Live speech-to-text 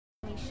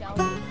You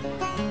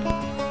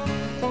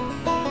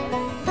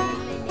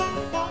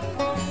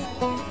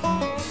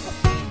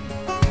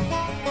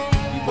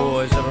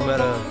boys ever met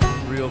a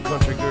real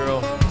country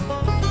girl?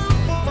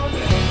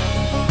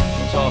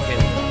 I'm talking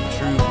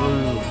true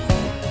blue,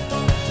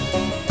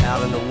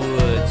 out in the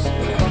woods,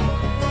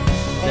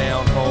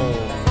 down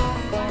home.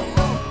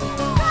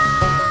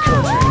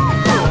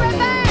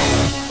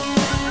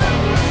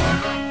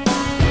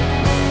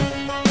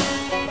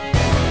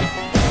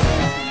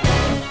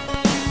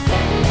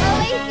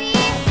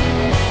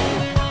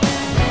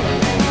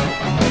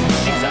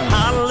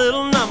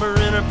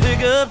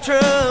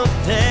 Truck,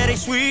 Daddy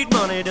Sweet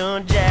Money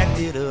done jacked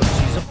it up.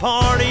 She's a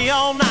party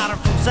all-nighter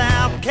from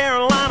South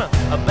Carolina,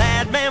 a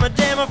bad mamma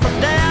jammer from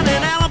down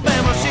in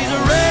Alabama. She's a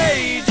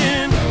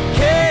raging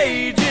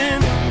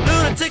Cajun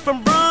lunatic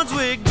from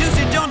Brunswick,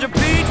 juicy Georgia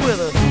peach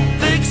with a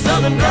thick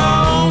southern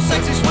drawl,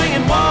 sexy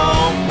swinging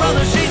walk.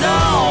 Brother, she's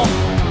all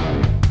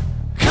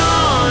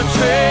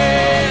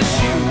country.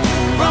 Shoot,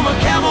 from her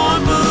cowboy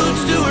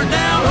boots to her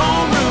down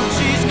home roots,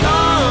 she's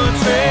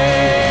country.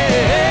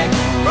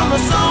 From the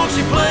song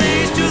she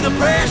plays to the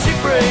prayer she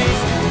prays,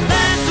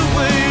 that's the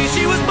way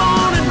she was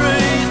born and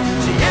raised.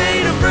 She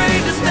ain't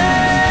afraid to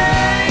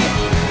stay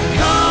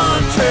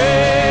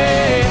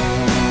country.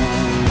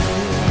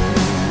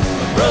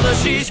 Brother,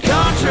 she's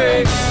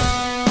country.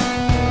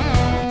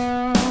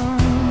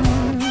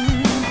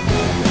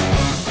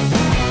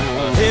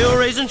 Hill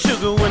raising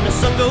sugar when the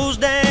sun goes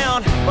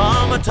down.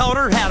 Mama taught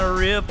her how to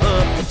rip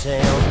up the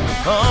town.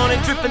 Honey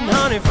dripping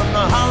honey from the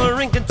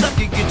holler in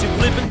Kentucky, get you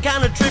flipping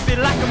kinda trippy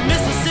like a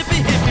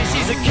Mississippi hippie.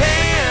 She's a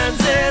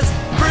Kansas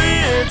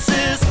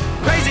princess,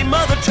 crazy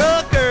mother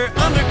trucker,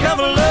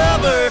 undercover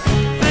lover,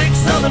 thick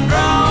southern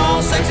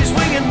drawl, sexy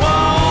swinging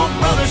walk.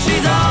 Brother,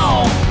 she's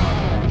all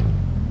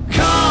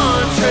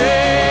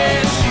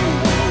country.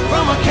 Shoot,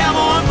 from her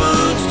cowboy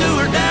boots to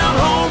her down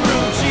home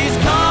roots, she's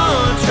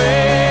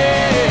country.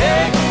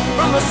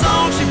 From the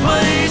song she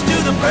plays to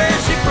the prayer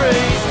she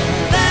prays,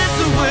 that's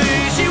the way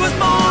she was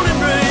born and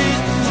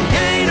raised. She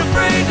ain't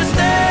afraid to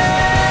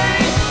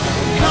stay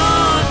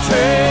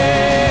country.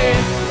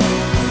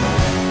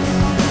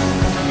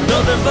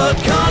 Nothing but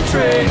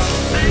country.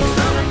 Big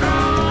southern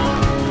drawl,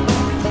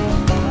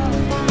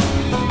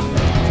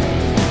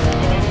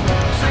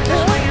 sexy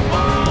swinging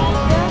ball.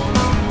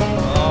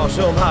 Oh,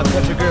 show 'em how a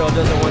country girl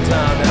does it one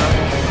time now.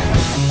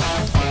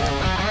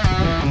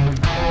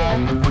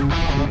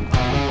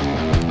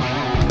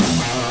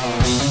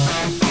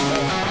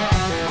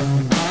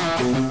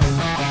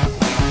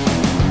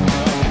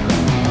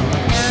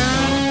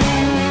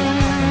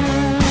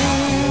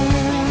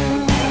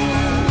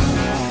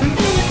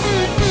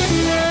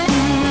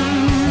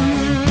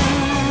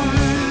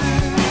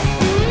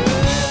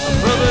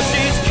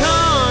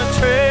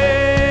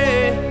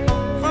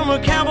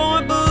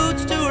 Cowboy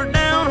boots to her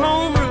down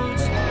home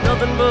roots,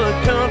 nothing but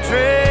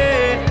country.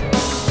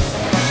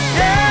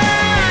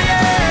 Yeah,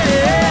 yeah,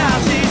 yeah,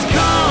 she's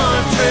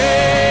country.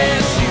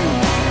 Shoot,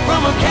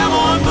 from her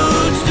cowboy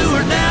boots to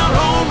her down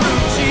home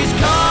roots, she's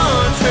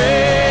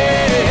country.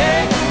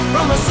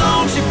 From the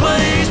song she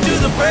plays to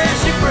the prayer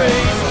she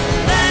prays,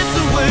 that's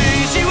the way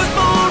she was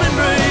born and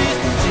raised.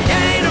 She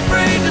ain't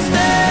afraid to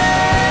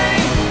stay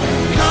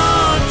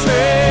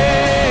country.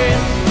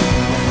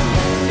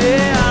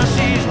 Yeah,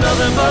 she's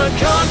nothing but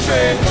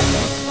country.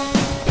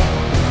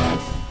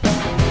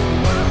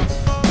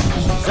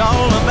 She's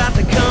all about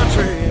the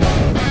country.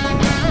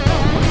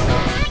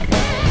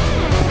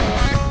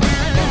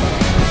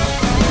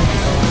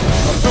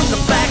 From the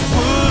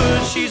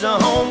backwoods, she's a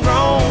homegrown